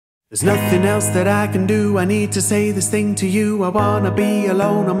There's nothing else that I can do. I need to say this thing to you. I wanna be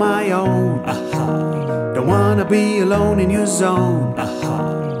alone on my own. Don't wanna be alone in your zone.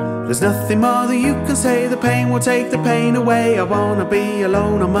 There's nothing more that you can say. The pain will take the pain away. I wanna be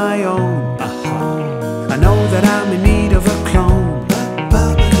alone on my own. I know that I'm in need of a clone.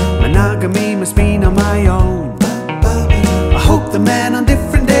 Monogamy must be on my own. I hope the man on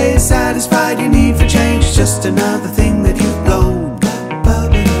different days satisfied your need for change. It's just another thing that you've blown.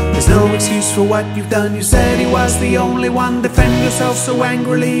 There's no excuse for what you've done. You said he was the only one. Defend yourself so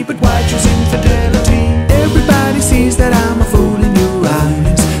angrily, but why choose infidelity? Everybody sees that I'm a fool in your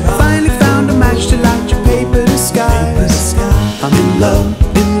eyes. I finally found a match to light your paper disguise. I'm in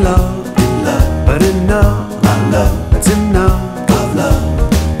love, in love, in love, but enough, my love, that's enough of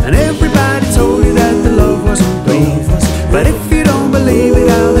love. And everybody told you that the love wasn't real. But if you don't believe it,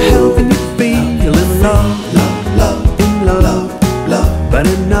 how the hell can you feel in love, love, love, in love, love, but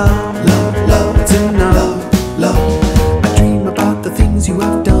enough, love, love, that's enough, love. I dream about the things you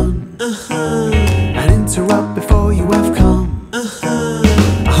have done, and interrupt before you have come.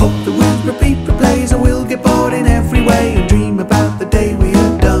 I hope that we'll repeat replays, or we'll get bored in every way and dream about the day we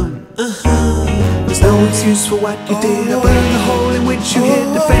are done. There's no excuse for what you did. I burned the hole in which you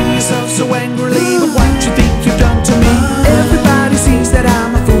hid. Defend yourself so angrily, but what you think you've done to me? Everybody sees that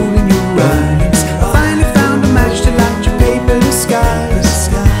I'm a fool in your eyes. I finally found a match to light your paper disguise.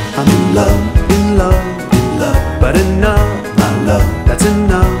 I'm in love, in love, in love, but enough, my love, that's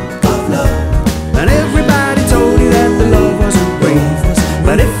enough of love. And everybody told you that the love wasn't real.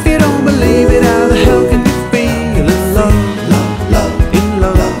 But if you don't believe it, how the hell can you feel in love, love, love, in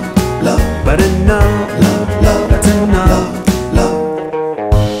love, love, but enough, love, love, that's enough, love.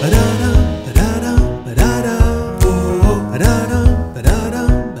 Ba-da-da, ba-da-da, ba-da-da, ba-da-da, ba-da-da,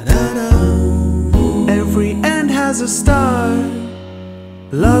 ba-da-da. Every end has a start.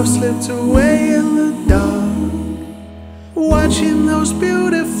 Love slipped away in the dark, watching those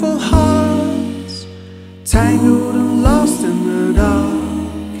beautiful hearts tangled and lost in the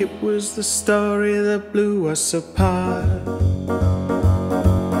dark. It was the story that blew us apart.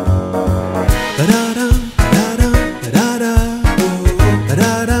 Ba-da-da, ba-da-da, ba-da-da,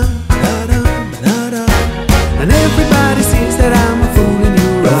 ba-da-da, ba-da-da, ba-da-da. And everybody sees that I'm a fool in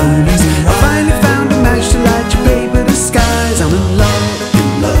your eyes. I finally found a match to light your paper disguise. I'm in love,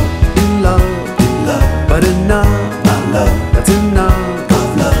 in love, in love, in love, but enough, my love, that's enough of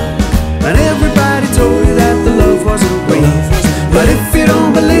love. And everybody told you that the love wasn't real. But if you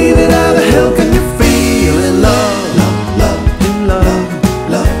don't believe it, how the hell can you feel in love, love, love, in love,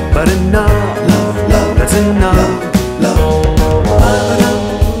 love, but enough, love, love, that's enough.